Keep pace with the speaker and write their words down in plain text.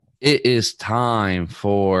It is time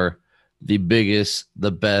for the biggest,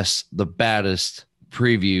 the best, the baddest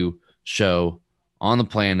preview show on the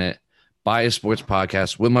planet, Bias Sports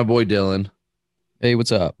Podcast with my boy Dylan. Hey,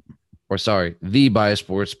 what's up? Or sorry, the Bias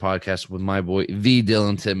Sports Podcast with my boy, the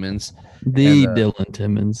Dylan Timmons. And The Dylan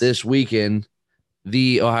Timmons. this weekend,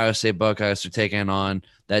 the Ohio State Buckeyes are taking on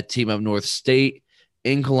that team up North State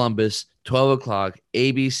in Columbus, 12 o'clock,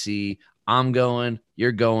 ABC. I'm going,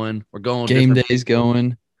 you're going, we're going. Game day's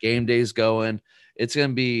going. Game day's going. It's going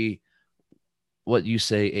to be what you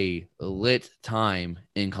say a lit time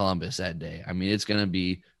in Columbus that day. I mean, it's going to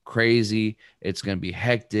be crazy. It's going to be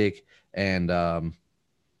hectic. And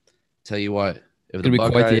tell you what, if It's going to be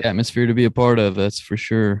quite the atmosphere to be a part of, that's for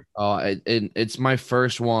sure. It's my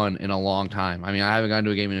first one in a long time. I mean, I haven't gone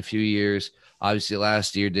to a game in a few years. Obviously,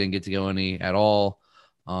 last year didn't get to go any at all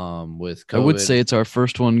with COVID. I would say it's our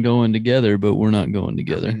first one going together, but we're not going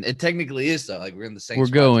together. I mean, it technically is, though. Like, we're in the same We're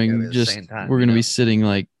spot going, at just the same time, we're going to be sitting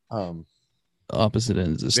like um, opposite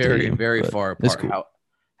ends of the very, stadium. very far It's apart. cool.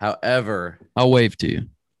 However, I'll wave to you.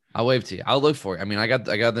 I'll wave to you. I'll look for it. I mean, I got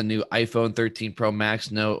the new iPhone 13 Pro Max.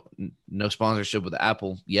 No sponsorship with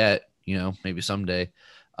Apple yet. You know, maybe someday.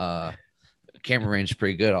 Camera range is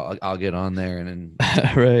pretty good. I'll get on there and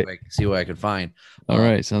then Right. see what I can find. All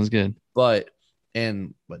right, sounds good. But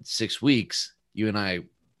in 6 weeks, you and I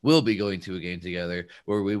will be going to a game together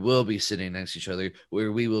where we will be sitting next to each other,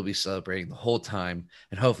 where we will be celebrating the whole time,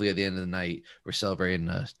 and hopefully at the end of the night, we're celebrating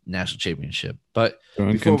a national championship. But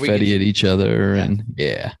Throwing confetti at each other, and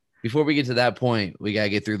yeah. Before we get to that point, we got to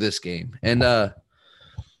get through this game. And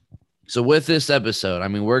so with this episode, I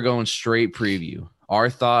mean, we're going straight preview. Our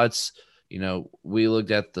thoughts, you know, we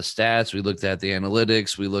looked at the stats, we looked at the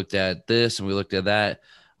analytics, we looked at this, and we looked at that.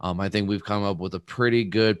 I think we've come up with a pretty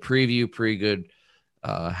good preview, pretty good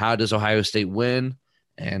how does Ohio State win?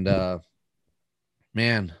 And,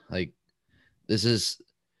 man, like, this is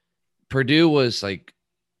 – Purdue was, like,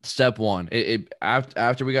 step one.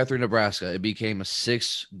 After we got through Nebraska, it became a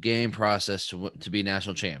 6-game process to be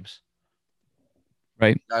national champs.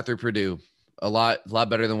 Right. Got through Purdue. A lot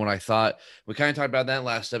better than what I thought. We kind of talked about that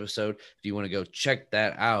last episode. If you want to go check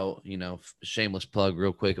that out, you know, shameless plug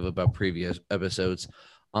real quick about previous episodes.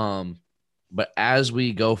 But as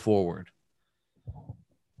we go forward,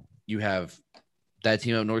 you have that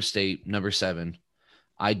team of North State, number 7.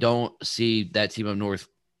 I don't see that team of North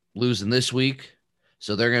losing this week.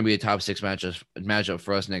 So they're going to be a top 6 matchup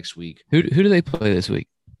for us next week. Who do they play this week?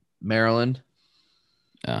 Maryland.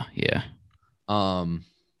 Oh, yeah.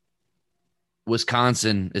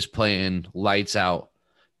 Wisconsin is playing lights out.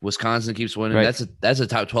 Wisconsin keeps winning. Right. That's a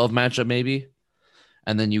top 12 matchup maybe.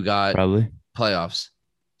 And then you got probably playoffs.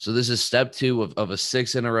 So this is step 2 of a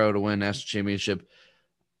 6 in a row to win national championship.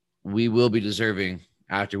 We will be deserving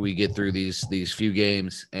after we get through these few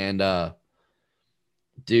games. And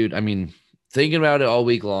dude, I mean, thinking about it all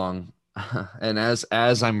week long, and as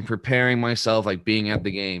I'm preparing myself, like being at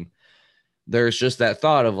the game, there's just that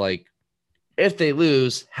thought of like, if they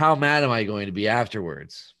lose, how mad am I going to be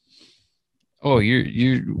afterwards? Oh,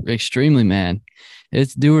 you're extremely mad.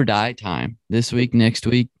 It's do or die time this week, next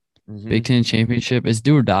week. Mm-hmm. Big Ten championship. It's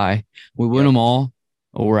do or die. We win them all,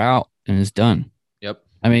 or we're out, and it's done. Yep.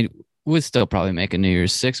 I mean, we'd still probably make a New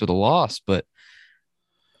Year's 6 with a loss, but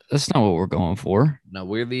that's not what we're going for. No,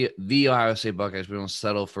 we're the Ohio State Buckeyes. We don't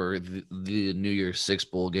settle for the New Year's 6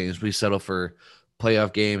 bowl games. We settle for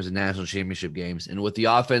playoff games and national championship games. And with the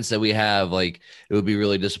offense that we have, like, it would be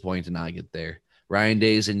really disappointing to not get there. Ryan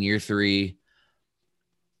Day's in year 3,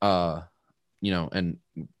 you know, and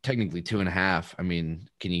technically 2.5. I mean,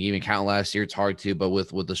 can you even count last year? It's hard to, but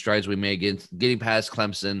with the strides we made getting past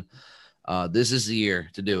Clemson, this is the year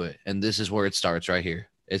to do it. And this is where it starts right here.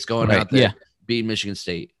 It's going out there, beating Michigan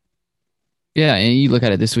State. Yeah, and you look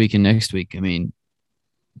at it this week and next week. I mean,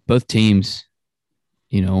 both teams,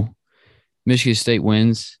 you know, Michigan State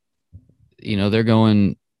wins. You know, they're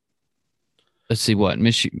going. Let's see what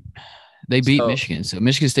Michigan. They beat Michigan, so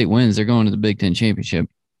Michigan State wins. They're going to the Big Ten championship.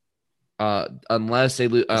 Unless they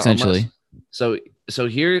lose, essentially. So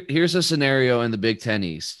here's a scenario in the Big Ten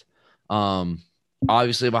East.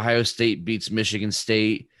 Obviously, if Ohio State beats Michigan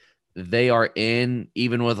State, they are in,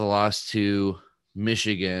 even with a loss to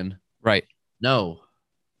Michigan. Right. No.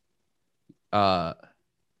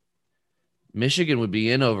 Michigan would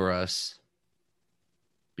be in over us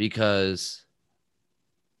because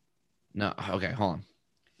no, okay, hold on.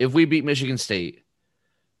 If we beat Michigan State,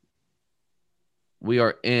 we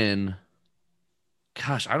are in.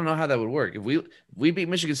 Gosh, I don't know how that would work. If we beat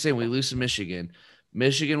Michigan State and we lose to Michigan,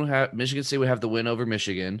 Michigan State would have the win over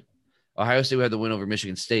Michigan. Ohio State would have the win over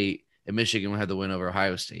Michigan State, and Michigan would have the win over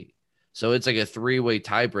Ohio State. So it's like a 3-way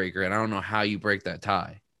tiebreaker, and I don't know how you break that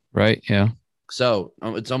tie. Right. Yeah. So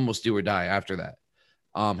it's almost do or die after that.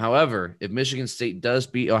 However, if Michigan State does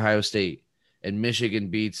beat Ohio State and Michigan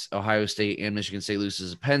beats Ohio State and Michigan State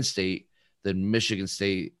loses to Penn State, then Michigan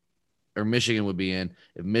would be in.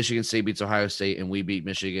 If Michigan State beats Ohio State and we beat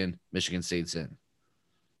Michigan, Michigan State's in.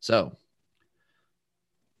 So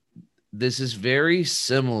this is very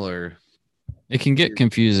similar. It can get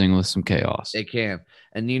confusing with some chaos. It can.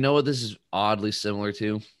 And you know what this is oddly similar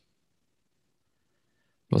to?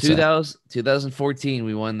 What's that? 2014,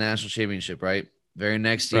 we won the national championship, right? Very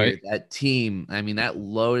next year, Right. that team, that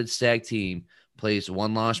loaded stack team plays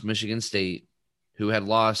one-loss Michigan State, who had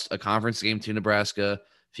lost a conference game to Nebraska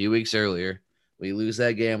a few weeks earlier. We lose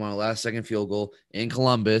that game on a last-second field goal in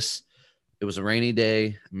Columbus. It was a rainy day.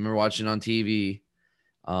 I remember watching on TV.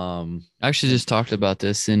 I actually just talked about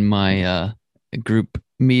this in my group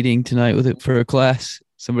meeting tonight for a class.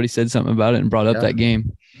 Somebody said something about it and brought up that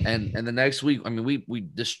game. And the next week, we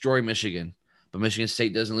destroy Michigan, but Michigan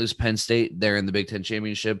State doesn't lose Penn State. They're in the Big Ten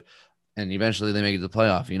championship, and eventually they make it to the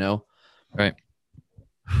playoff, Right.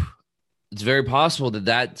 It's very possible that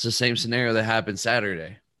that's the same scenario that happened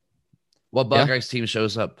Saturday. What Buckeyes team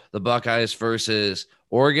shows up? The Buckeyes versus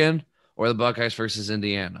Oregon or the Buckeyes versus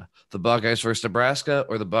Indiana? The Buckeyes versus Nebraska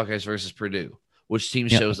or the Buckeyes versus Purdue? Which team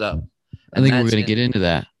shows up? I think we're going to get into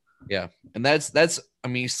that. Yeah. And that's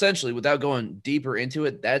essentially, without going deeper into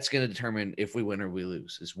it, that's going to determine if we win or we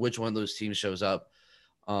lose, is which one of those teams shows up.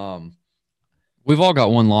 We've all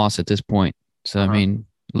got one loss at this point. So,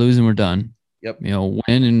 losing, we're done. Yep. Win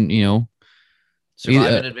and,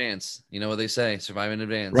 survive in advance. You know what they say, survive in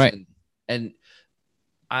advance. Right. And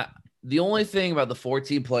the only thing about the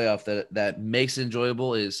 14 playoff that makes it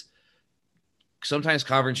enjoyable is sometimes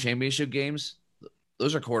conference championship games,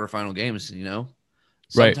 those are quarterfinal games,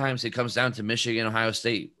 Sometimes it comes down to Michigan, Ohio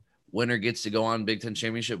State. Winner gets to go on Big Ten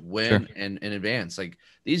championship, win and advance. Like,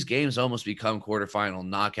 these games almost become quarterfinal,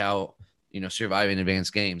 knockout, surviving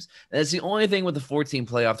advanced games. And that's the only thing with the 14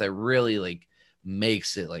 playoff that really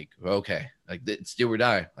makes it okay, it's do or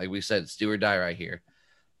die. Like we said, it's do or die right here.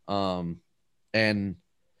 And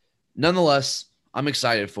nonetheless, I'm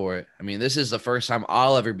excited for it. This is the first time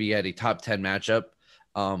I'll ever be at a top 10 matchup.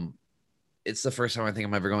 It's the first time I think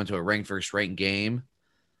I'm ever going to a ranked versus ranked game.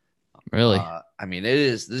 Really?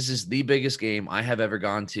 This is the biggest game I have ever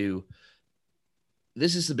gone to.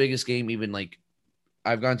 This is the biggest game, even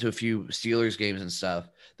I've gone to a few Steelers games and stuff.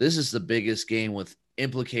 This is the biggest game with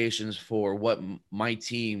implications for what my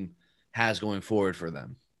team has going forward for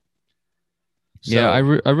them. So, yeah, I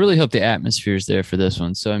really hope the atmosphere is there for this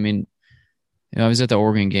one. So, I was at the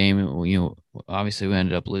Oregon game. Obviously we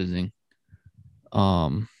ended up losing.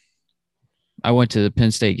 I went to the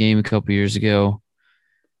Penn State game a couple years ago.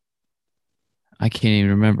 I can't even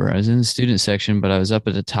remember. I was in the student section, but I was up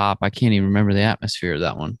at the top. I can't even remember the atmosphere of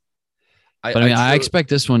that one. I expect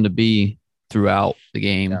this one to be throughout the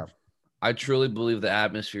game. Yeah. I truly believe the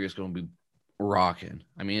atmosphere is going to be rocking.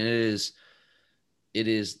 It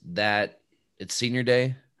is that it's senior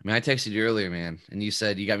day. I texted you earlier, man, and you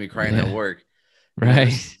said you got me crying at work. Right.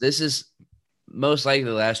 This is most likely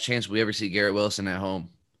the last chance we ever see Garrett Wilson at home,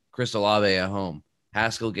 Chris Olave at home,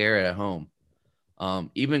 Haskell Garrett at home.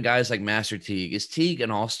 Even guys like Master Teague. Is Teague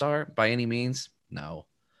an all-star by any means? No.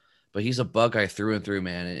 But he's a Buckeye through and through,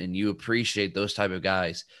 man, and you appreciate those type of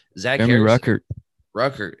guys. Zach Harrison.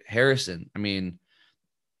 Ruckert, Harrison.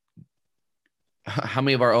 How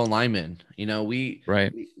many of our own linemen? We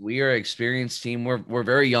are an experienced team. We're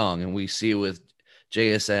very young, and we see it with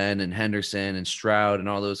JSN and Henderson and Stroud and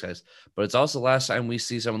all those guys. But it's also the last time we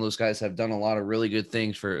see some of those guys have done a lot of really good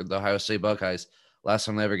things for the Ohio State Buckeyes. Last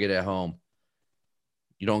time they ever get at home.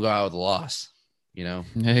 You don't go out with a loss, Yeah,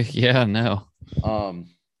 no.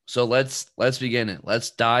 So let's begin it.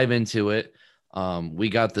 Let's dive into it. We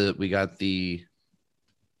got the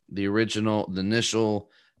original, the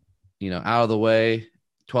initial, out of the way.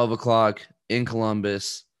 12 o'clock in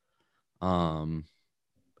Columbus. ABC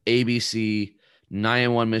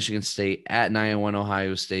 9-1 Michigan State at 9-1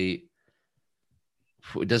 Ohio State.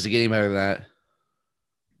 Does it get any better than that?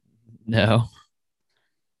 No.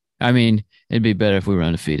 It'd be better if we were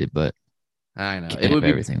undefeated, but I know it would be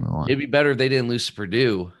everything we want. It'd be better if they didn't lose to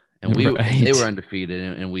Purdue and they were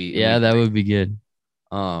undefeated and we. Yeah, that would be good.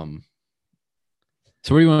 So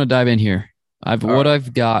where do you want to dive in here?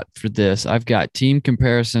 I've got for this. I've got team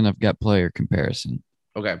comparison. I've got player comparison.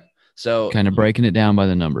 Okay, so kind of breaking it down by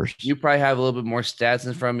the numbers. You probably have a little bit more stats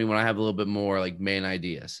in front of me when I have a little bit more main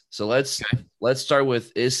ideas. So let's start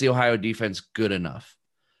with, is the Ohio defense good enough?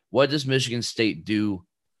 What does Michigan State do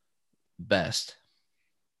best?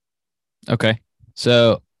 Okay.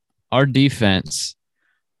 So our defense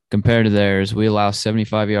compared to theirs, we allow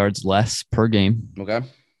 75 yards less per game. Okay.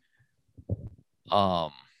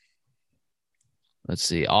 Let's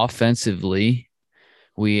see. Offensively,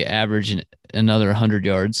 we average another 100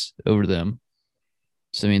 yards over them.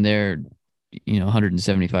 So I mean, they're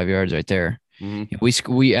 175 yards right there. Mm-hmm. We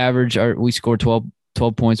score 12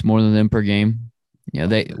 points more than them per game. Yeah,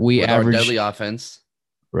 we with average our deadly offense.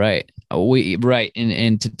 Right.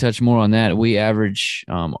 And to touch more on that, we average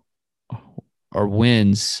our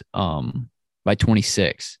wins by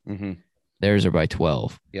 26. Mm-hmm. Theirs are by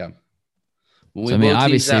 12. Yeah. So, I mean,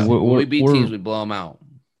 obviously, when we beat teams, we blow them out.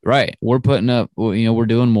 Right. We're putting up. We're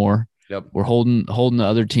doing more. Yep. We're holding the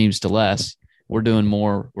other teams to less. We're doing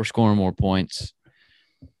more. We're scoring more points.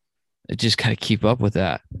 It just got to keep up with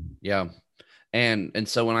that. Yeah. And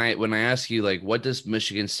so when I ask you, like, what does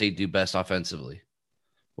Michigan State do best offensively?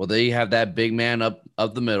 Well, they have that big man up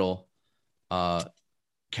the middle,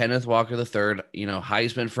 Kenneth Walker III,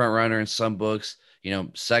 Heisman front runner in some books,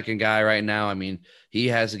 second guy right now. I mean, he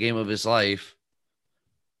has the game of his life.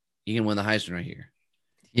 He can win the Heisman right here.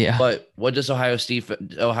 Yeah. But what does Ohio State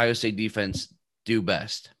defense do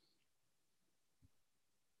best?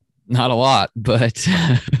 Not a lot, but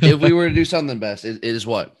if we were to do something best, it is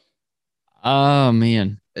what? Oh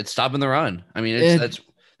man, it's stopping the run. I mean,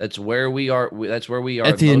 that's where we are. That's where we are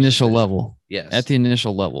at the initial level. Yes, at the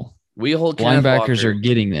initial level, we hold linebackers are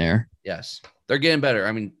getting there. Yes, they're getting better.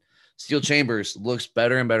 I mean, Steel Chambers looks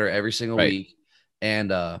better and better every single week.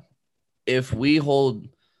 And if we hold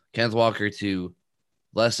Kenneth Walker to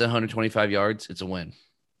less than 125 yards, it's a win.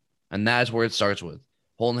 And that's where it starts with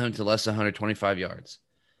holding him to less than 125 yards.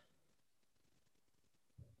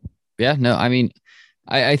 Yeah, no, I mean,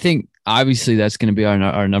 I think obviously that's going to be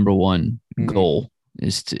our number one goal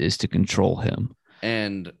is to control him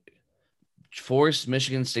and force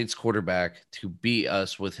Michigan State's quarterback to beat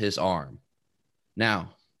us with his arm.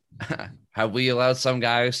 Now, have we allowed some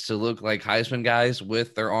guys to look like Heisman guys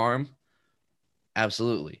with their arm?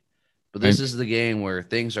 Absolutely. But this is the game where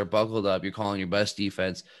things are buckled up. You're calling your best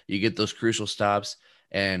defense. You get those crucial stops,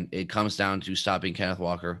 and it comes down to stopping Kenneth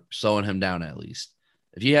Walker, slowing him down at least.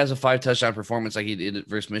 If he has a 5-touchdown performance like he did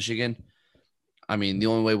versus Michigan, I mean, the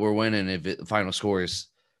only way we're winning if the final score is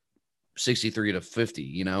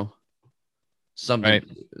 63-50, something. Right.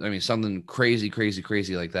 I mean, something crazy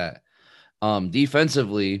like that.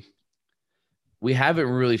 Defensively, we haven't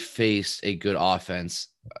really faced a good offense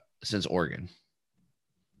since Oregon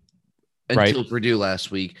until Purdue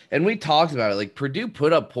last week, and we talked about it. Like, Purdue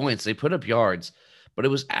put up points, they put up yards. But it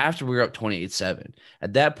was after we were up 28-7.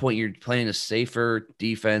 At that point, you're playing a safer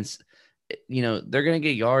defense. They're going to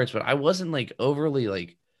get yards, but I wasn't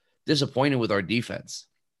overly disappointed with our defense.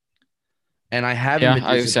 And I haven't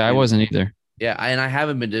been disappointed. I wasn't either. Yeah, and I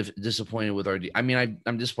haven't been disappointed with our I mean,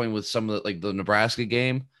 I'm disappointed with some of the Nebraska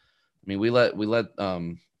game. I mean, we let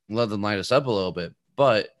them light us up a little bit,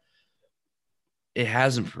 but it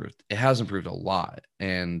has improved. It has improved a lot.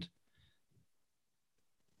 And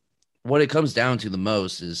what it comes down to the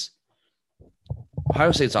most is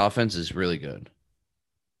Ohio State's offense is really good.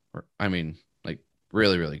 I mean,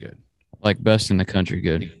 really, really good. Best in the country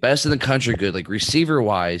good. Best in the country good.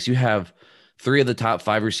 Receiver-wise, you have 3 of the top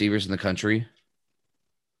 5 receivers in the country.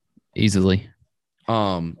 Easily.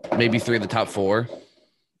 Maybe 3 of the top 4,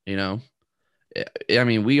 I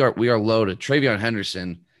mean, we are loaded. TreVeyon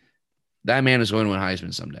Henderson, that man is going to win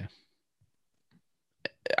Heisman someday.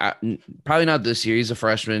 Probably not this year. He's a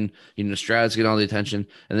freshman. Stroud's getting all the attention.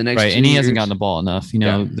 And the next 2 and he years, hasn't gotten the ball enough.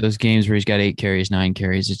 Those games where he's got 8 carries, 9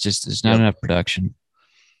 carries, it's not enough production.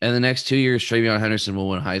 And the next 2 years, TreVeyon Henderson will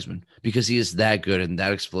win Heisman because he is that good and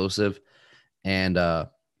that explosive. And I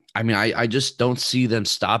mean, I just don't see them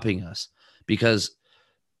stopping us because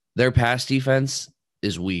their pass defense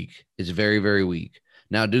is weak. It's very, very weak.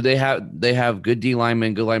 Now, do they have good D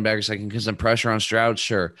linemen, good linebackers that can get some pressure on Stroud?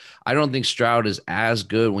 Sure. I don't think Stroud is as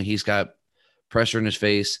good when he's got pressure in his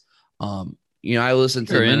face. I listen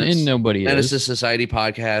to the Menace Society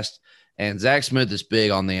podcast, and Zach Smith is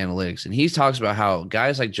big on the analytics, and he talks about how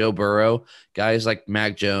guys like Joe Burrow, guys like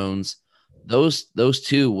Mac Jones, those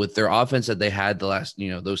 2 with their offense that they had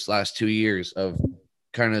those last 2 years of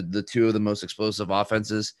kind of the 2 of the most explosive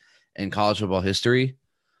offenses in college football history.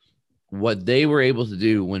 What they were able to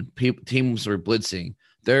do when teams were blitzing,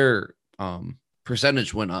 their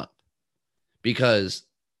percentage went up because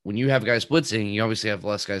when you have guys blitzing, you obviously have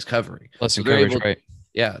less guys covering. Right?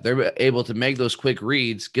 Yeah, they're able to make those quick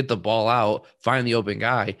reads, get the ball out, find the open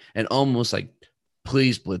guy, and almost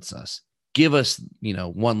please blitz us. Give us,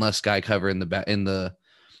 one less guy cover in the back in the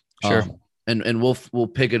sure, and we'll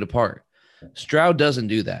pick it apart. Stroud doesn't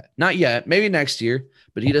do that. Not yet. Maybe next year,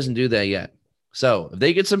 but he doesn't do that yet. So if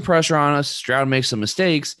they get some pressure on us, Stroud makes some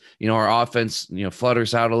mistakes, our offense,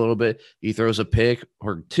 flutters out a little bit. He throws a pick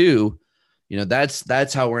or two,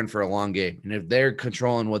 that's how we're in for a long game. And if they're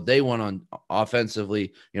controlling what they want on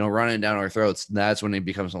offensively, running down our throats, that's when it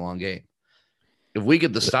becomes a long game. If we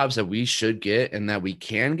get the stops that we should get and that we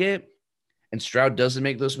can get, and Stroud doesn't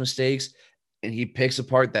make those mistakes, and he picks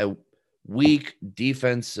apart that weak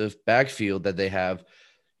defensive backfield that they have,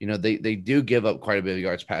 they do give up quite a bit of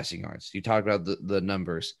yards, passing yards. You talked about the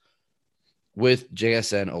numbers with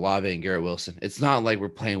JSN, Olave, and Garrett Wilson. It's not like we're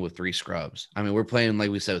playing with three scrubs. I mean, we're playing, like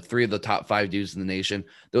we said, three of the top 5 dudes in the nation.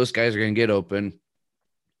 Those guys are going to get open.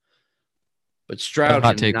 But Stroud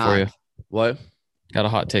hot take for you. What? Got a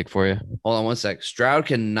hot take for you. Hold on one sec. Stroud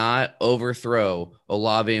cannot overthrow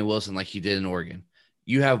Olave and Wilson like he did in Oregon.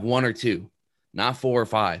 You have 1 or 2, not 4 or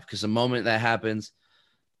 5, because the moment that happens,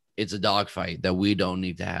 it's a dogfight that we don't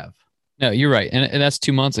need to have. No, you're right. And that's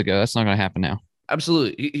 2 months ago. That's not going to happen now.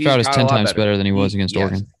 Absolutely. Stroud is 10 times better than he was against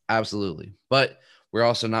Oregon. Absolutely. But we're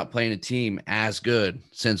also not playing a team as good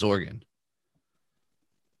since Oregon.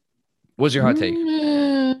 What's your hot take?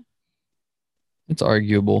 It's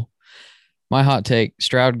arguable. My hot take,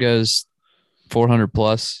 Stroud goes 400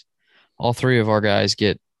 plus. All 3 of our guys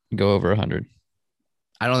go over 100.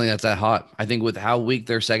 I don't think that's that hot. I think with how weak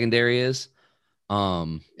their secondary is,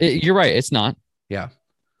 you're right. It's not. Yeah.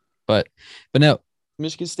 But no,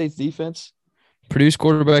 Michigan State's defense, Purdue's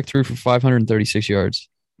quarterback threw for 536 yards.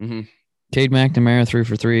 Mm-hmm. Cade McNamara threw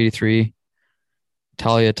for 383.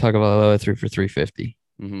 Talia Tagovailoa threw for 350.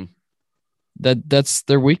 Mm-hmm. That's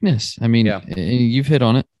their weakness. I mean, you've hit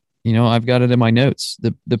on it. I've got it in my notes.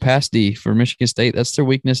 The pass D for Michigan State, that's their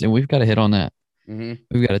weakness, and we've got to hit on that. Mm-hmm.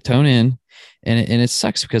 We've got to tone in, and it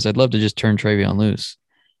sucks because I'd love to just turn Travion loose,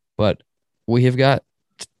 but we have got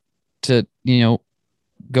to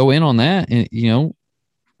go in on that, and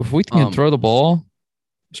if we can throw the ball,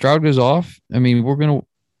 Stroud goes off. I mean, we're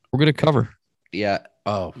gonna cover. Yeah.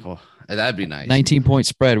 Oh, well, that'd be nice. 19-point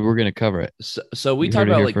spread. We're gonna cover it. So we talk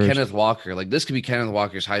about like first. Kenneth Walker. Like this could be Kenneth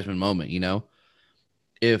Walker's Heisman moment.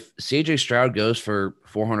 If CJ Stroud goes for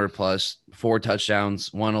 400 plus, 4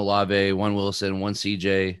 touchdowns, 1 Olave, 1 Wilson, 1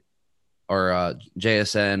 CJ or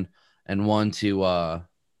JSN, and 1 to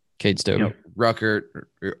Cade Stover, Ruckert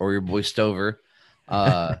or your boy Stover,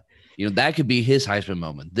 that could be his Heisman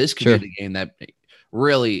moment. This could be the game that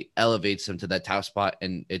really elevates him to that top spot,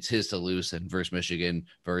 and it's his to lose in versus Michigan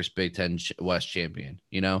versus Big Ten West champion.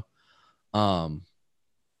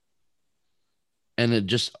 And it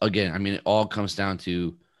just, again, I mean, it all comes down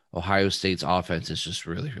to Ohio State's offense is just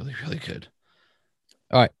really, really, really good.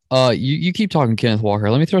 All right. You keep talking Kenneth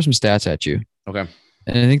Walker. Let me throw some stats at you. Okay.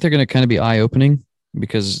 And I think they're going to kind of be eye-opening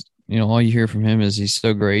because, all you hear from him is he's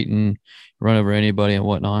so great and run over anybody and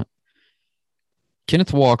whatnot.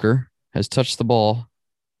 Kenneth Walker has touched the ball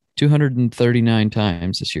 239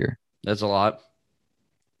 times this year. That's a lot.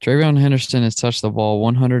 TreVeyon Henderson has touched the ball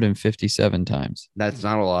 157 times. That's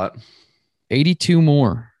not a lot. 82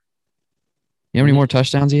 more. You know how many more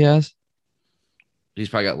touchdowns he has? He's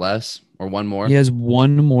probably got less or 1 more. He has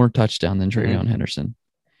 1 more touchdown than TreVeyon Henderson.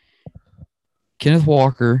 Kenneth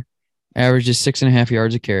Walker averages 6.5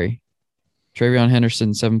 yards a carry. TreVeyon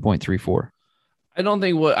Henderson 7.34. I don't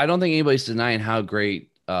think anybody's denying how great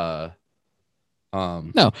how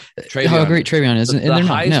great TreVeyon is.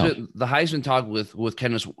 The Heisman talk with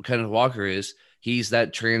Kenneth Walker is he's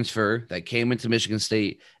that transfer that came into Michigan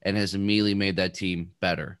State and has immediately made that team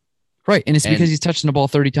better. Right, and it's because he's touching the ball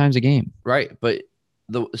 30 times a game. Right, but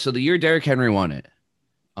the year Derrick Henry won it,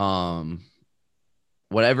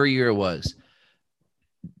 whatever year it was,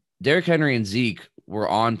 Derrick Henry and Zeke were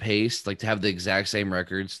on pace to have the exact same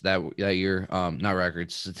records that year, not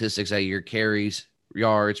records, statistics that year, carries,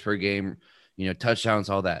 yards per game, touchdowns,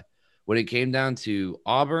 all that. When it came down to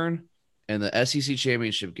Auburn and the SEC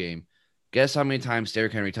championship game, guess how many times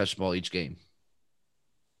Derrick Henry touched the ball each game?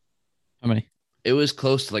 How many? It was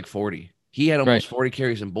close to 40. He had almost 40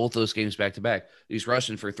 carries in both those games back to back. He's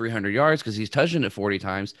rushing for 300 yards because he's touching it 40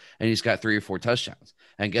 times, and he's got 3 or 4 touchdowns.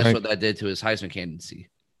 And guess what that did to his Heisman candidacy?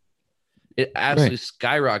 It absolutely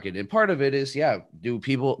skyrocketed. And part of it is, do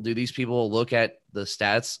these people look at the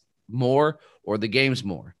stats more or the games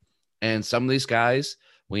more? And some of these guys,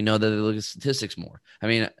 we know that they look at statistics more. I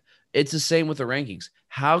mean, it's the same with the rankings.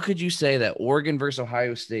 How could you say that Oregon versus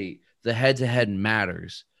Ohio State, the head-to-head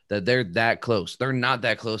matters, that they're that close? They're not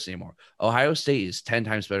that close anymore. Ohio State is 10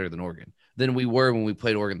 times better than Oregon than we were when we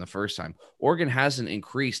played Oregon the first time. Oregon hasn't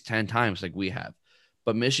increased 10 times like we have.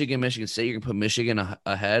 But Michigan State, you can put Michigan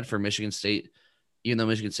ahead for Michigan State, even though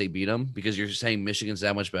Michigan State beat them, because you're saying Michigan's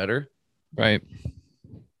that much better. Right.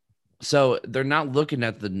 So they're not looking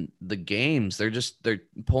at the games. They're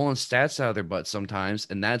pulling stats out of their butt sometimes,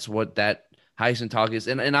 and that's what that Heisman talk is.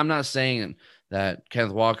 And I'm not saying that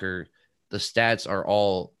Kenneth Walker, the stats are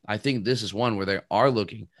all. I think this is one where they are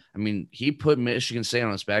looking. I mean, he put Michigan State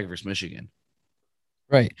on his back versus Michigan.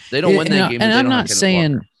 Right. They don't win that game, and if they I'm don't have not Kenneth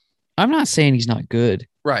saying Walker. I'm not saying he's not good.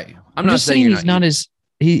 Right. I'm not just saying he's not as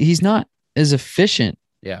he's not as efficient.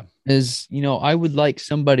 Yeah. As I would like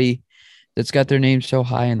somebody that's got their name so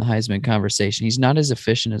high in the Heisman conversation. He's not as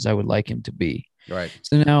efficient as I would like him to be. Right.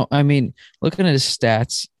 So now, I mean, looking at his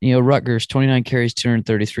stats, Rutgers, 29 carries,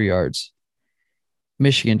 233 yards.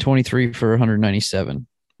 Michigan, 23 for 197.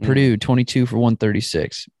 Mm-hmm. Purdue, 22 for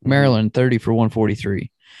 136. Mm-hmm. Maryland, 30 for 143.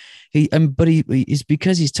 But he's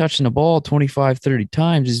because he's touching the ball 25, 30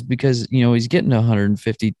 times is because, he's getting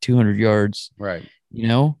 150, 200 yards. Right.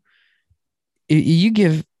 You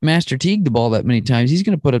give Master Teague the ball that many times, he's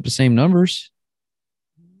going to put up the same numbers.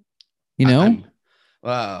 I don't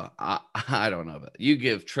know. But you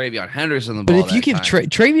give Travion Henderson the ball. But if you give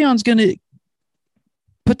Travion's going to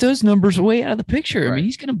put those numbers way out of the picture. Right. I mean,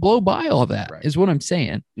 he's going to blow by all that, is what I'm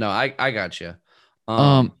saying. No, I got you.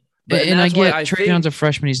 And I get Travion's a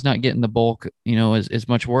freshman. He's not getting the bulk, as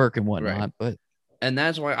much work and whatnot. Right. And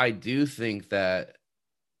that's why I do think that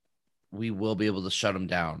we will be able to shut them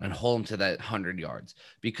down and hold them to that 100 yards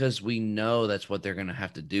because we know that's what they're going to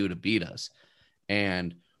have to do to beat us.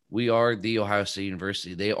 And we are the Ohio State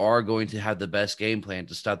University. They are going to have the best game plan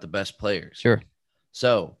to stop the best players. Sure.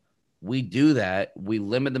 So we do that. We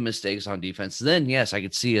limit the mistakes on defense. Then, yes, I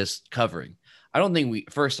could see us covering. I don't think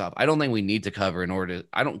we need to cover in order to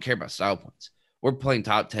 – I don't care about style points. We're playing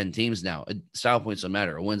top 10 teams now. Style points don't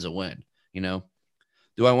matter. A win's a win,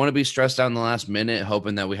 Do I want to be stressed out in the last minute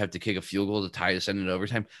hoping that we have to kick a field goal to tie us into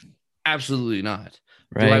overtime? Absolutely not.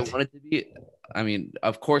 Right. Do I want it to be – I mean,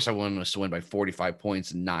 of course I want us to win by 45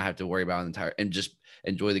 points and not have to worry about and just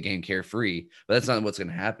enjoy the game carefree. But that's not what's going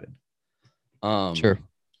to happen. Sure.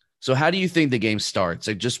 So how do you think the game starts?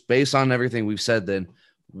 Like just based on everything we've said then,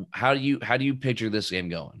 how do you picture this game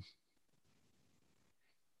going?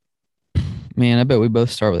 Man, I bet we both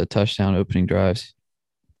start with a touchdown opening drives.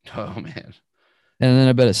 Oh, man. And then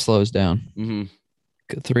I bet it slows down.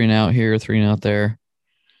 Mm-hmm. 3 and out here, 3 and out there.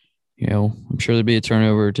 I'm sure there'd be a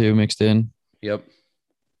turnover or two mixed in. Yep.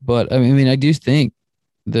 But, I mean, I do think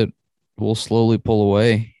that we'll slowly pull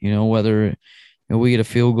away, whether we get a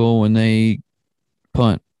field goal when they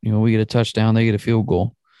punt. We get a touchdown, they get a field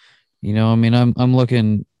goal. I mean, I'm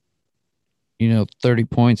looking, 30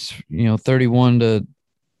 points, 31 to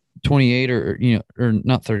 28 or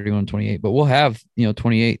not 31 to 28, but we'll have,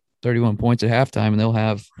 28, 31 points at halftime and they'll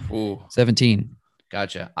have 17.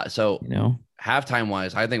 Gotcha. So, halftime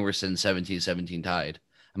wise, I think we're sitting 17-17 tied.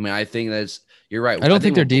 I mean, I think you're right. I don't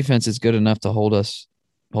think their defense is good enough to hold us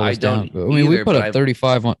down. I mean, we put up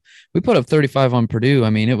 35 on Purdue. I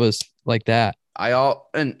mean, it was like that.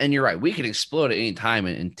 And you're right. We can explode at any time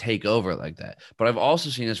and take over like that. But I've also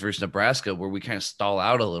seen this versus Nebraska where we kind of stall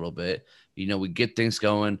out a little bit. We get things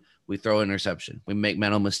going. We throw an interception. We make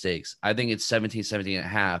mental mistakes. I think it's 17-17 at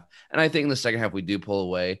half. And I think in the second half we do pull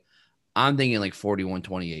away. I'm thinking like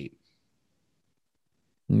 41-28.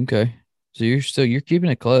 Okay. So you're keeping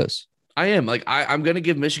it close. I am. I'm going to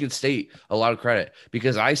give Michigan State a lot of credit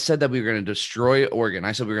because I said that we were going to destroy Oregon.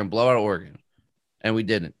 I said we were going to blow out Oregon, and we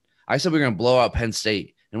didn't. I said we were going to blow out Penn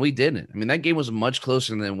State, and we didn't. I mean, that game was much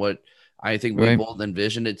closer than what I think we both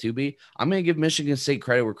envisioned it to be. I'm going to give Michigan State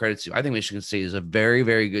credit where credit's due. I think Michigan State is a very,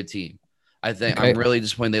 very good team. I think I'm really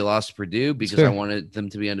disappointed they lost to Purdue because I wanted them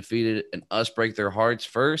to be undefeated and us break their hearts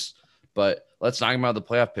first. But let's talk about the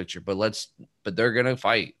playoff picture. But they're gonna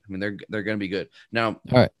fight. I mean, they're gonna be good. Now,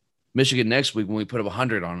 all right. Michigan next week when we put up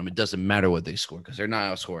 100 on them, it doesn't matter what they score because they're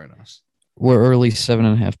not outscoring us. We're early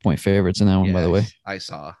 7.5 point favorites in that one, by the way. I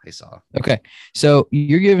saw. Okay, so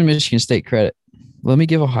you're giving Michigan State credit. Let me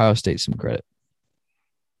give Ohio State some credit.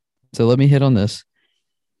 So let me hit on this.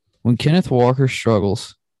 When Kenneth Walker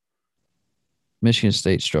struggles, Michigan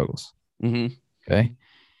State struggles. Mm-hmm. Okay,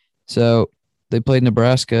 so they played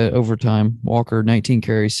Nebraska overtime. Walker, 19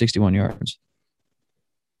 carries, 61 yards.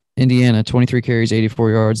 Indiana, 23 carries,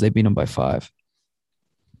 84 yards. They beat them by 5.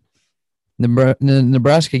 The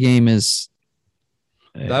Nebraska game is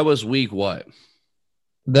 – that was week what?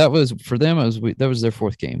 That was – for them, that was their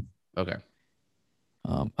 4th game. Okay.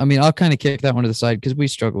 I mean, I'll kind of kick that one to the side because we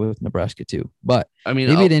struggle with Nebraska too. But I mean,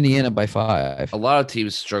 they beat Indiana by 5. A lot of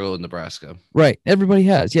teams struggle with Nebraska. Right. Everybody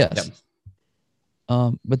has, yes.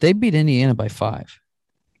 Yep. But they beat Indiana by 5.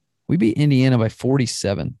 We beat Indiana by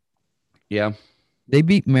 47. Yeah. They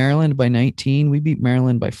beat Maryland by 19. We beat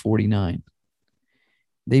Maryland by 49.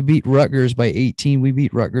 They beat Rutgers by 18. We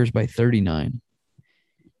beat Rutgers by 39.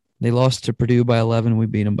 They lost to Purdue by 11. We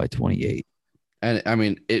beat them by 28. And I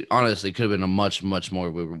mean, it honestly could have been a much, much more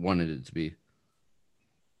we wanted it to be.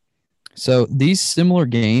 So these similar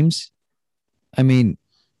games, I mean,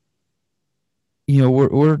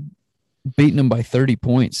 we're beating them by 30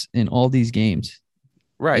 points in all these games.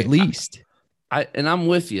 Right. At least. And I'm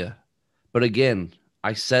with you. But again,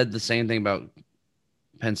 I said the same thing about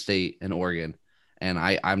Penn State and Oregon. And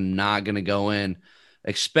I'm not going to go in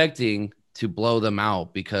expecting to blow them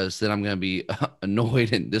out because then I'm going to be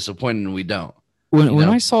annoyed and disappointed when we don't. When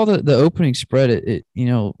I saw the opening spread, it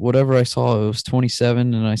whatever I saw, it was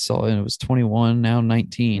 27, and I saw it was 21, now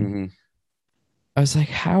 19. Mm-hmm. I was like,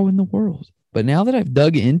 how in the world? But now that I've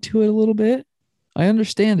dug into it a little bit, I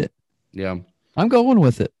understand it. Yeah. I'm going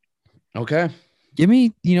with it. Okay. Give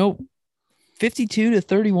me,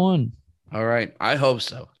 52-31. All right. I hope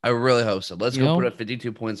so. I really hope so. Let's go put up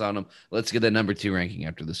 52 points on them. Let's get the number 2 ranking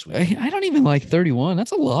after this week. I don't even like 31.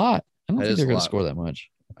 That's a lot. I don't think they're going to score that much.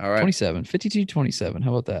 All right. 27, 52-27.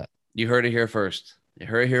 How about that? You heard it here first. You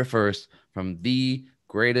heard it here first from the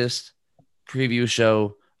greatest preview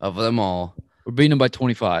show of them all. We're beating them by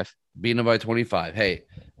 25. Beating them by 25. Hey,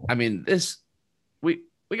 I mean, we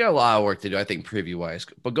got a lot of work to do, I think, preview-wise.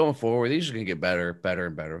 But going forward, these are going to get better,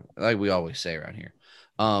 and better, like we always say around here.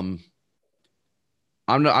 I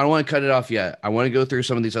don't want to cut it off yet. I want to go through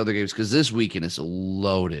some of these other games because this weekend is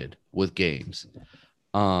loaded with games.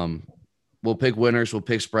 We'll pick winners, we'll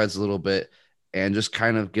pick spreads a little bit, and just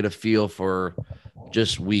kind of get a feel for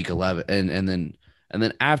just week 11. And then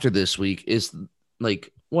after this week is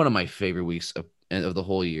like one of my favorite weeks of the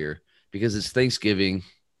whole year because it's Thanksgiving,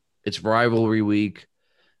 it's rivalry week,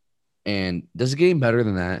 and does it get any better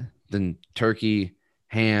than that? Than turkey,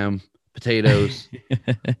 ham, potatoes,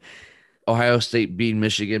 Ohio State beating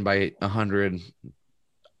Michigan by 100.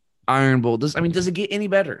 Iron Bowl. Does it get any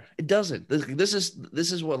better? It doesn't. This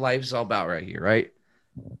is what life is all about right here, right?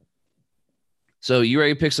 So you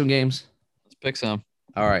ready to pick some games? Let's pick some.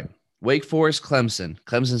 All right. Wake Forest, Clemson.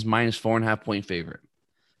 Clemson's minus 4.5 point favorite.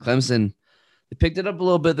 Clemson, they picked it up a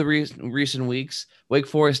little bit the recent weeks. Wake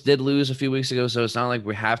Forest did lose a few weeks ago, so it's not like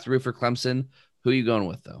we have to root for Clemson. Who are you going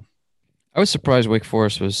with, though? I was surprised Wake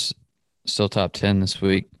Forest was still top 10 this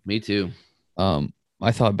week. Me too.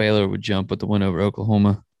 I thought Baylor would jump with the win over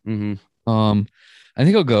Oklahoma. Mm-hmm. I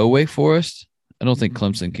think I'll go Wake Forest. I don't think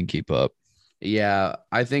Clemson can keep up. Yeah,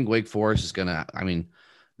 I think Wake Forest is gonna. I mean,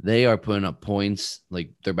 they are putting up points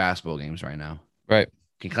like their basketball games right now. Right.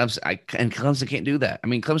 Clemson can't do that. I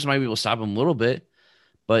mean, Clemson might be able to stop them a little bit,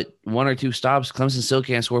 but 1 or 2 stops, Clemson still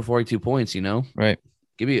can't score 42 points. Right.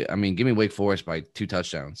 Give me Wake Forest by 2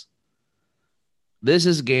 touchdowns. This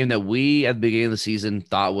is a game that we at the beginning of the season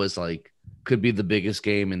thought was like could be the biggest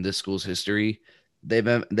game in this school's history. They've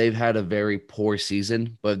had a very poor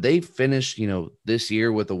season, but they finished, this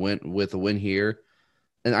year with a win here.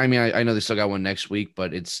 And I mean, I know they still got one next week,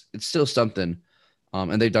 but it's still something.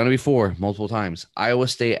 And they've done it before multiple times. Iowa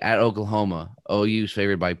State at Oklahoma. OU's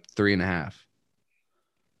favored by 3.5.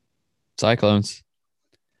 Cyclones.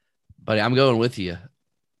 But I'm going with you.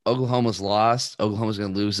 Oklahoma's lost. Oklahoma's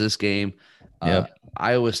going to lose this game. Yep.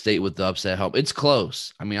 Iowa State with the upset help. It's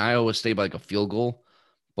close. I mean, Iowa State by like a field goal,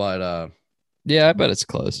 but yeah, I bet it's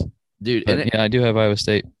close, dude. I do have Iowa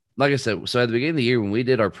State. Like I said, so at the beginning of the year when we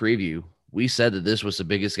did our preview, we said that this was the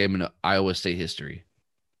biggest game in Iowa State history,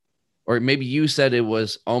 or maybe you said it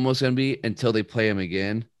was almost going to be until they play them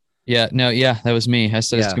again. Yeah, that was me. I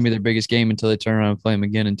said it's going to be their biggest game until they turn around and play them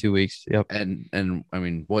again in 2 weeks. Yep. And I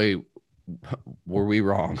mean, boy, were we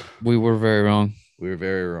wrong? We were very wrong. We were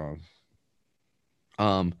very wrong.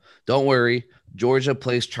 Don't worry. Georgia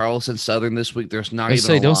plays Charleston Southern this week. There's not even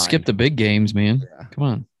a don't line. skip the big games, man. Yeah.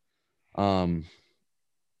 Come on.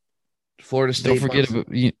 Florida State. Don't forget about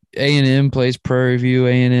A&M plays Prairie View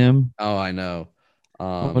A&M. Oh, I know.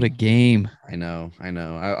 What a game. I know.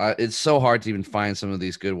 It's so hard to even find some of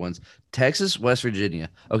these good ones. Texas, West Virginia.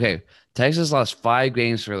 Okay. Texas lost 5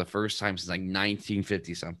 games for the first time since like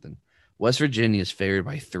 1950 something. West Virginia is favored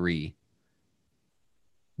by 3.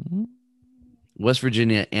 Mm-hmm. West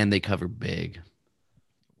Virginia, and they cover big.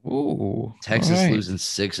 Ooh. Texas losing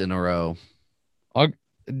 6 in a row.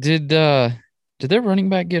 Did their running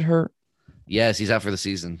back get hurt? Yes, he's out for the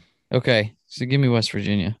season. Okay, so give me West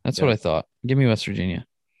Virginia. That's what I thought. Give me West Virginia.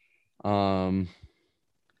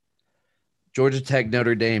 Georgia Tech,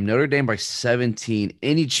 Notre Dame. Notre Dame by 17.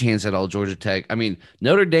 Any chance at all, Georgia Tech? I mean,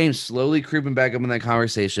 Notre Dame slowly creeping back up in that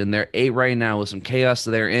conversation. They're 8 right now with some chaos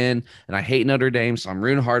that they're in, and I hate Notre Dame, so I'm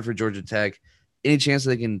rooting hard for Georgia Tech. Any chance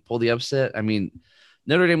they can pull the upset? I mean,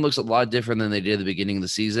 Notre Dame looks a lot different than they did at the beginning of the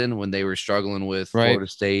season when they were struggling with Right. Florida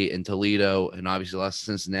State and Toledo and obviously lost to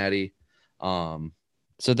Cincinnati.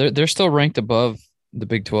 So they're still ranked above the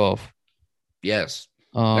Big 12. Yes,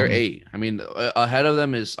 they're Um, 8. I mean, ahead of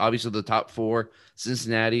them is obviously the top 4: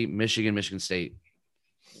 Cincinnati, Michigan, Michigan State.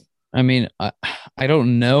 I mean, I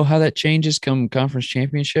don't know how that changes come conference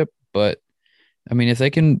championship, but I mean, if they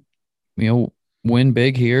can, win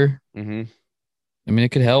big here, Mm-hmm. I mean, it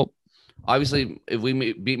could help. Obviously, if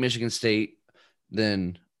we beat Michigan State,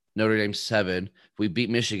 then Notre Dame's 7. If we beat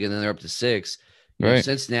Michigan, then they're up to 6. Right.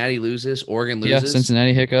 Cincinnati loses, Oregon Yeah, loses.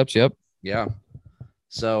 Cincinnati hiccups. Yep. Yeah.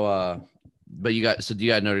 So, but you got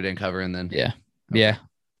Notre Dame covering then. Yeah. Okay. Yeah.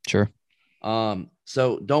 Sure.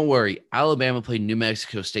 So don't worry. Alabama played New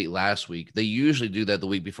Mexico State last week. They usually do that the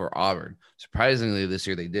week before Auburn. Surprisingly, this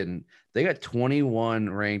year they didn't. They got 21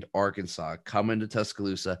 ranked Arkansas coming to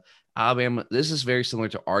Tuscaloosa. Alabama, this is very similar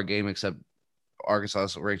to our game, except Arkansas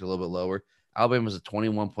is ranked a little bit lower. Alabama's a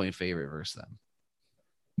 21-point favorite versus them.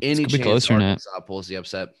 Any chance Arkansas pulls the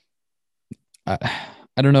upset? I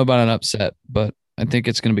don't know about an upset, but I think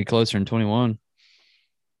it's going to be closer than 21.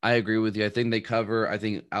 I agree with you. I think they cover. I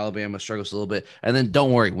think Alabama struggles a little bit. And then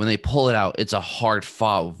don't worry, when they pull it out, it's a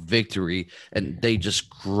hard-fought victory, and they just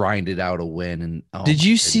grinded out a win. And did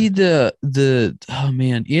you see the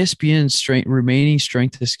ESPN remaining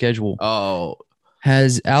strength of schedule? Oh,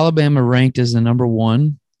 has Alabama ranked as the number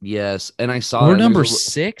 1? Yes, and I saw we're number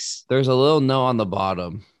 6. There's a little no on the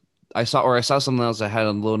bottom. I saw something else that had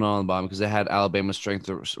a little no on the bottom because they had Alabama's strength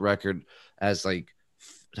record as like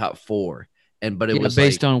top 4. But it was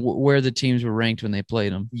based on where the teams were ranked when they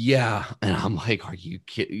played them. Yeah, and I'm like, are you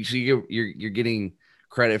kidding? So you're getting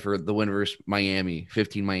credit for the win versus Miami,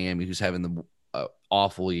 15 Miami, who's having the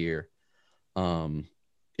awful year. It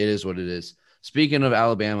is what it is. Speaking of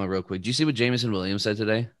Alabama, real quick, do you see what Jameson Williams said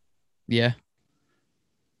today? Yeah,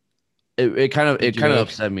 it kind of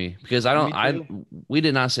upset me because we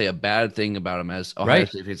did not say a bad thing about him as Ohio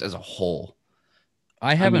State fans as a whole.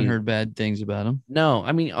 I haven't heard bad things about him. No,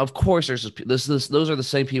 I mean, of course, those are the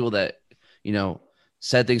same people that,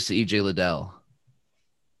 said things to EJ Liddell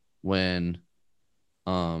when,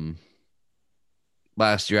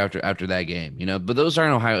 last year after that game, but those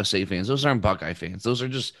aren't Ohio State fans. Those aren't Buckeye fans. Those are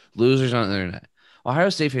just losers on the internet. Ohio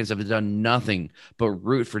State fans have done nothing but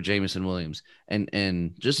root for Jameson Williams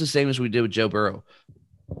and just the same as we did with Joe Burrow.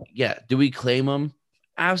 Yeah. Do we claim him?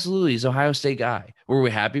 Absolutely. He's an Ohio State guy. Were we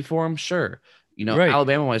happy for him? Sure.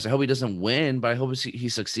 Alabama wise, I hope he doesn't win, but I hope he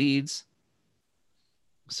succeeds.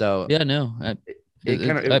 So yeah, no, it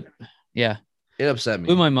upset me.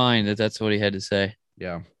 Blew my mind that's what he had to say.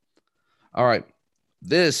 Yeah. All right.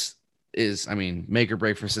 This is, make or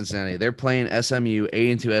break for Cincinnati. They're playing SMU,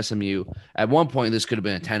 8-2 SMU. At one point, this could have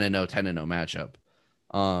been a 10-0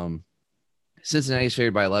 matchup. Cincinnati's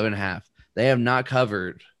favored by 11.5. They have not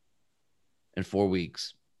covered in 4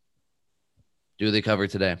 weeks. Do they cover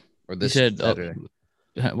today? Or this Saturday?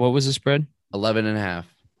 What was the spread? 11.5.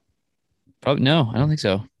 Probably no, I don't think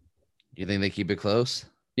so. You think they keep it close?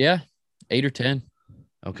 Yeah, 8 or 10.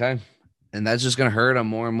 Okay, and that's just gonna hurt them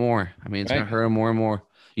more and more. It's gonna hurt them more and more.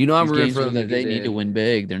 I'm rooting for them. They need to win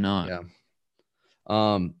big. They're not. Yeah.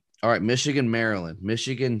 All right, Michigan, Maryland.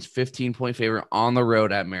 Michigan's 15-point favorite on the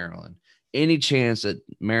road at Maryland. Any chance that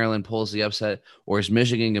Maryland pulls the upset, or is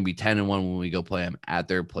Michigan gonna be 10-1 when we go play them at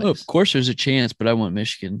their place? Of course, there's a chance, but I want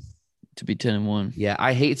Michigan to be 10-1. Yeah,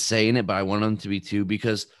 I hate saying it, but I want them to be 2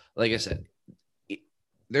 because, like I said,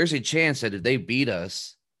 there's a chance that if they beat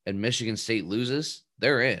us and Michigan State loses,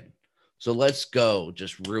 they're in. So let's go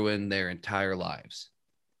just ruin their entire lives.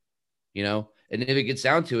 And if it gets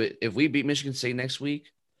down to it, if we beat Michigan State next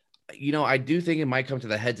week, I do think it might come to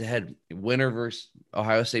the head-to-head. Winner versus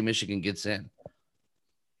Ohio State, Michigan gets in.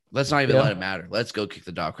 Let's not even let it matter. Let's go kick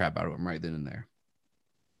the dog crap out of them right then and there.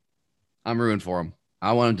 I'm rooting for them.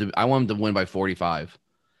 I want them to win by 45.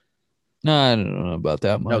 No, I don't know about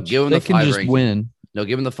that much. No, give them they the can 5 just ranking. win. No,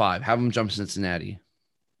 give them the 5. Have them jump Cincinnati.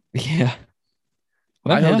 Yeah.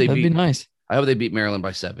 Well, that'd be nice. I hope they beat Maryland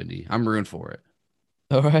by 70. I'm rooting for it.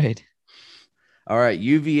 All right.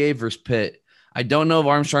 UVA versus Pitt. I don't know if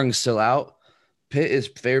Armstrong is still out. Pitt is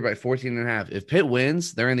favored by 14.5. If Pitt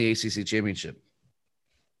wins, they're in the ACC championship.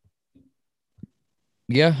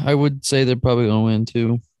 Yeah, I would say they're probably going to win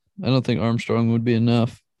too. I don't think Armstrong would be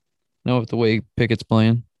enough. No, with the way Pickett's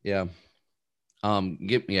playing. Yeah.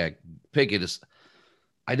 Pickett is.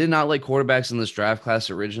 I did not like quarterbacks in this draft class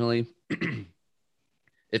originally.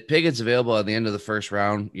 If Pickett's available at the end of the first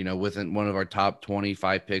round, within one of our top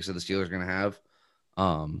 25 picks that the Steelers are going to have,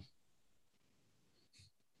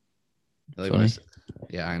 Funny.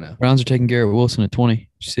 Yeah, I know. Browns are taking Garrett Wilson at 20. Did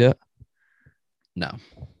you see that? No,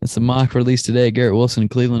 It's a mock release today. Garrett Wilson,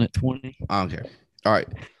 Cleveland at 20. I don't care. All right.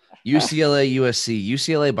 UCLA, USC.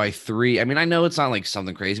 UCLA by 3. I mean, I know it's not like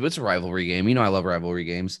something crazy, but it's a rivalry game. You know, I love rivalry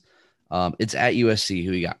games. It's at USC.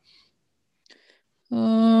 Who you got?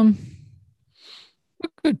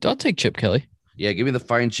 Good. I'll take Chip Kelly. Yeah, give me the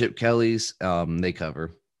fine Chip Kellys. They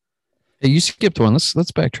cover. Hey, you skipped one. Let's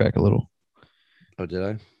backtrack a little. Oh, did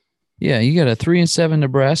I? Yeah, you got a 3-7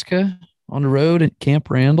 Nebraska on the road at Camp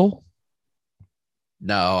Randall.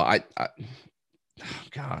 No,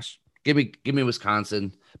 gosh, give me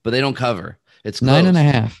Wisconsin, but they don't cover. It's close.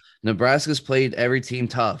 9.5. Nebraska's played every team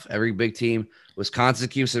tough, every big team. Wisconsin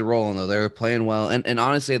keeps it rolling though. They're playing well, and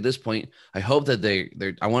honestly, at this point, I hope that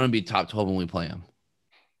they're. I want to be top 12 when we play them.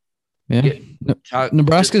 Yeah,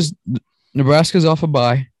 Nebraska's off a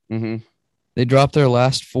bye. Mm-hmm. They dropped their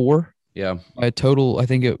last 4. Yeah, by a total, I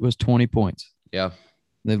think it was 20 points. Yeah,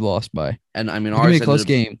 they've lost by. And I mean, it's gonna be a close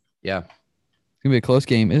game. Yeah, it's gonna be a close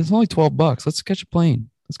game. It's only $12. Let's catch a plane.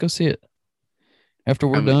 Let's go see it. After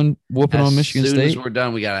we're done whooping on Michigan State. As soon as we're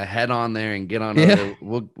done, we gotta head on there and get on. Yeah.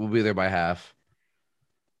 We'll be there by half.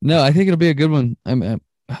 No, I think it'll be a good one.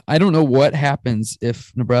 I don't know what happens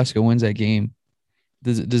if Nebraska wins that game.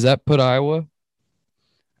 Does that put Iowa?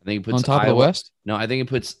 I think it puts on top of the West. No, I think it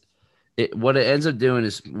puts it. What it ends up doing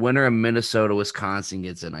is winner of Minnesota, Wisconsin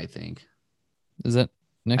gets in. I think. Is that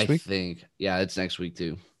next week? I think. Yeah, it's next week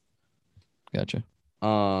too. Gotcha.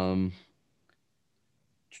 I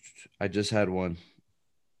just had one.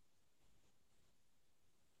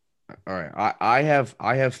 All right, I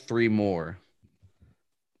have 3 more,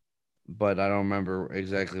 but I don't remember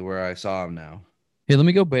exactly where I saw them now. Hey, let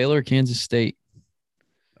me go Baylor, Kansas State.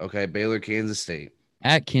 Okay, Baylor, Kansas State.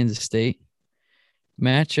 At Kansas State.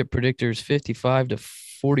 Matchup predictors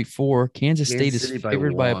 55-44. Kansas State is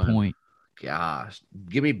favored by a point. Gosh,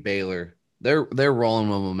 give me Baylor. They're rolling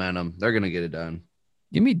with momentum. They're gonna get it done.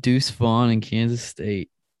 Give me Deuce Vaughn and Kansas State.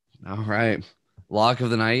 All right, lock of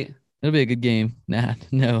the night. It'll be a good game.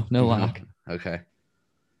 No lock. Okay.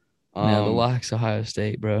 No, the lock's Ohio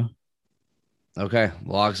State, bro. Okay,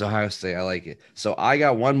 lock's Ohio State. I like it. So I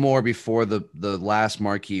got one more before the last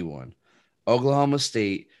marquee one. Oklahoma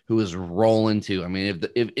State, who is rolling too. I mean,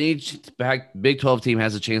 if each Big 12 team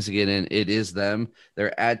has a chance to get in, it is them.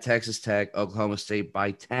 They're at Texas Tech. Oklahoma State by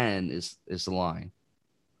 10 is the line.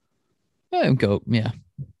 I'd give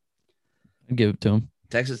it to them.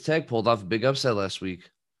 Texas Tech pulled off a big upset last week.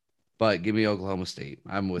 But give me Oklahoma State.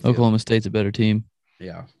 I'm with Oklahoma State's a better team.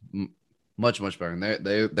 Yeah, much better. And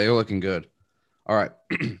they're looking good. All right,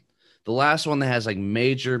 the last one that has like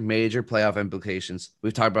major playoff implications.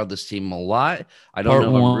 We've talked about this team a lot. I don't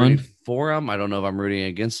know if I'm rooting for them. I don't know if I'm rooting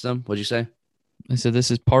against them. What'd you say? I said this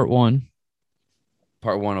is part 1.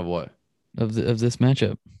 Part 1 of what? Of this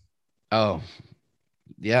matchup. Oh,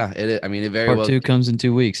 yeah. It very part well. Part 2 comes in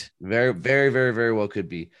 2 weeks. Very well could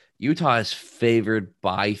be. Utah is favored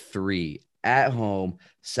by 3 at home,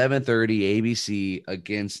 7:30 ABC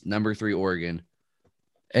against number 3 Oregon.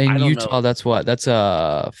 And Utah, that's what? That's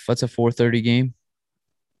a 4:30 game.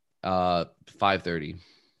 5:30.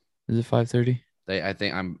 Is it 5:30? I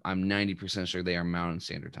think I'm 90% sure they are Mountain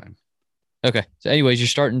Standard Time. Okay. So, anyways, you're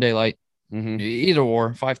starting daylight. Mm-hmm. Either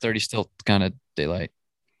or, 5:30 still kind of daylight.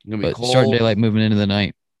 Gonna be cold. Starting daylight, moving into the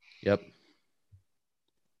night. Yep.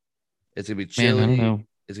 It's gonna be chilly. Man, I don't know.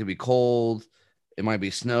 It's gonna be cold. It might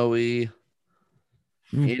be snowy.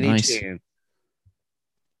 Nice. Chance.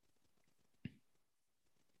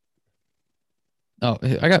 Oh,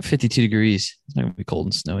 I got 52 degrees. It's not gonna be cold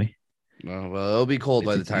and snowy. Oh, well, it'll be cold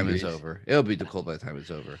by the time it's over. It'll be cold by the time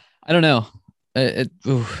it's over. I don't know. It's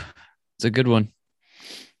a good one.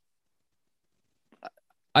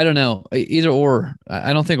 I don't know. Either or.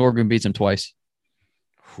 I don't think Oregon beats them twice.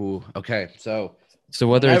 Ooh, okay, so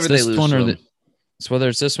whether it's this one or whether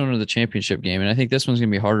it's this one or the championship game, and I think this one's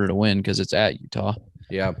gonna be harder to win because it's at Utah.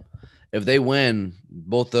 Yeah, if they win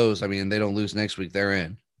both those, I mean, they don't lose next week. They're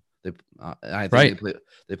in. I think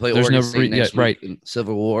they play Oregon State next week in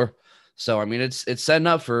Civil War. So I mean, it's setting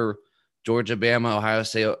up for Georgia, Bama, Ohio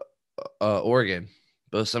State, Oregon.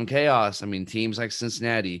 But some chaos. I mean, teams like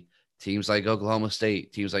Cincinnati, teams like Oklahoma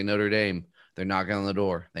State, teams like Notre Dame, they're knocking on the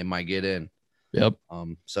door. They might get in. Yep.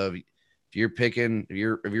 So if you're picking, if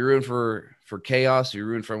you're rooting for chaos, if you're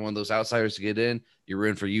rooting for one of those outsiders to get in, you're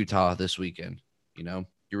rooting for Utah this weekend. You know,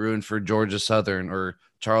 you're rooting for Georgia Southern or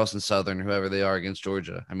Charleston Southern, whoever they are against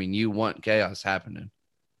Georgia. I mean, you want chaos happening.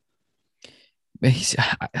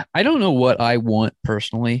 I don't know what I want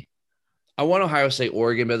personally. I want Ohio State,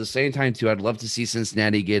 Oregon, but at the same time, too, I'd love to see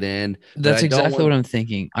Cincinnati get in. That's exactly what I'm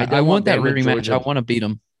thinking. I want that rematch. I want to beat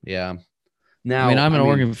them. Yeah. Now, I mean, I'm an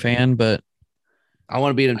Oregon fan, but I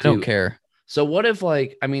want to beat them too. I don't care. So what if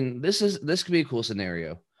this could be a cool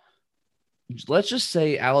scenario. Let's just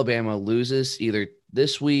say Alabama loses either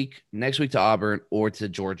this week, next week to Auburn, or to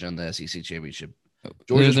Georgia in the SEC championship. They're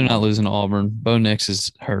Georgia's not won. losing to Auburn. Bo Nix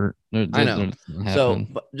is hurt. I know. They're not So, happening.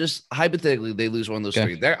 but just hypothetically, they lose one of those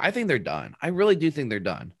Okay. three. I think they're done. I really do think they're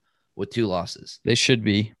done with 2 losses. They should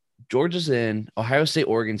be. Georgia's in. Ohio State,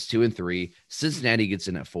 Oregon's 2 and 3. Cincinnati gets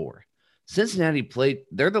in at 4. Cincinnati played.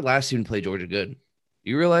 They're the last team to play Georgia good.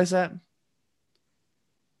 You realize that?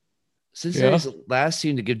 Cincinnati's the last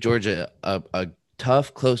team to give Georgia a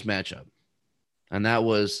tough, close matchup, and that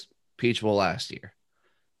was Peach Bowl last year.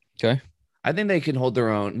 Okay. I think they can hold their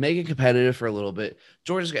own, make it competitive for a little bit.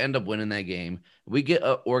 Georgia's gonna end up winning that game. We get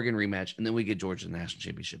an Oregon rematch, and then we get Georgia's national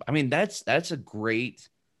championship. I mean, that's a great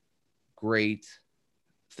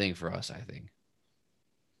thing for us, I think.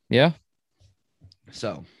 Yeah.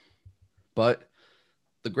 So, but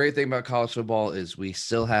the great thing about college football is we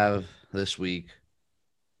still have this week.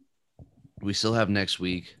 We still have next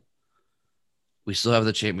week. We still have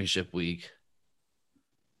the championship week.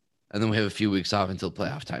 And then we have a few weeks off until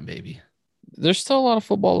playoff time, baby. There's still a lot of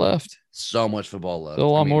football left. So much football left. Still a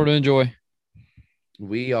lot more to enjoy.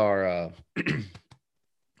 We are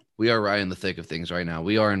we are right in the thick of things right now.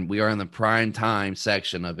 We are in the prime time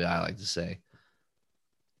section of it, I like to say.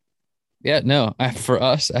 Yeah, no, for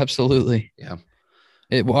us, absolutely. Yeah.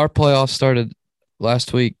 Our playoffs started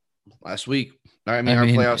last week. Last week. I mean, our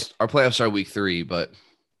playoffs start week 3, but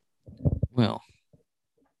well,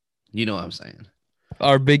 you know what I'm saying.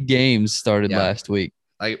 Our big games started last week.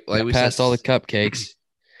 Like we passed said, all the cupcakes.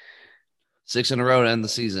 6 in a row to end the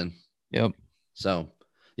season. Yep. So,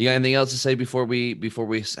 you got anything else to say before we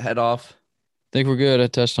head off? I think we're good. I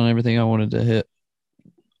touched on everything I wanted to hit.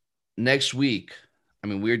 Next week, I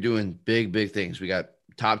mean, we're doing big things. We got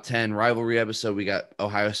top 10 rivalry episode. We got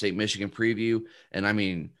Ohio State, Michigan preview. And I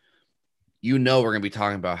mean, we're going to be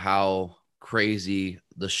talking about how crazy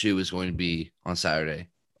the shoe is going to be on Saturday.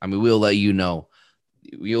 I mean, we'll let you know.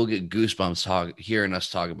 You'll get goosebumps hearing us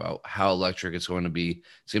talk about how electric it's going to be.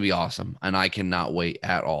 It's going to be awesome. And I cannot wait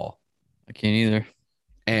at all. I can't either.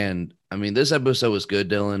 And I mean, this episode was good,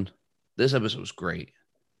 Dylan. This episode was great.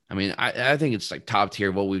 I mean, I think it's like top tier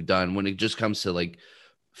of what we've done when it just comes to like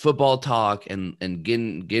football talk and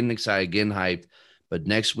getting excited, getting hyped. But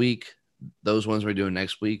next week, those ones we're doing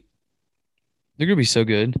next week, they're going to be so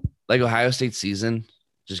good. Like Ohio State season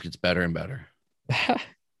just gets better and better.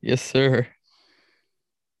 Yes, sir.